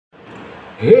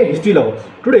Hey history lovers,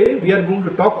 today we are going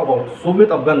to talk about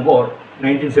Soviet-Afghan War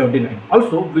 1979.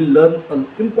 Also, we'll learn an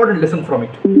important lesson from it.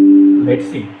 Let's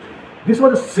see. This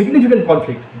was a significant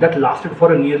conflict that lasted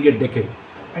for nearly a decade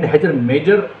and had a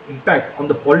major impact on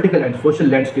the political and social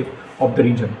landscape of the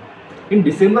region. In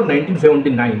December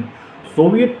 1979,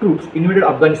 Soviet troops invaded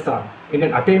Afghanistan in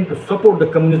an attempt to support the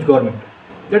communist government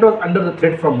that was under the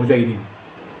threat from Mujahideen.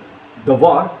 The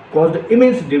war caused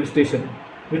immense devastation,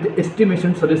 with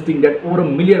estimations suggesting that over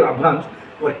 1 million Afghans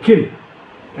were killed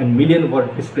and millions were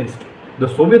displaced. The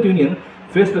Soviet Union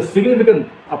faced a significant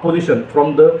opposition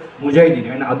from the Mujahideen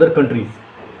and other countries,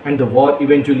 and the war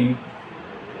eventually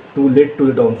led to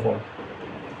the downfall.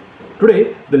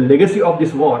 Today, the legacy of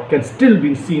this war can still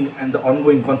be seen in the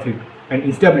ongoing conflict and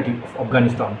instability of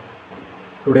Afghanistan.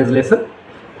 Today's lesson: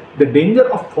 the danger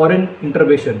of foreign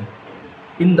intervention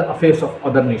in the affairs of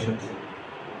other nations.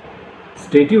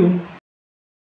 Stay tuned.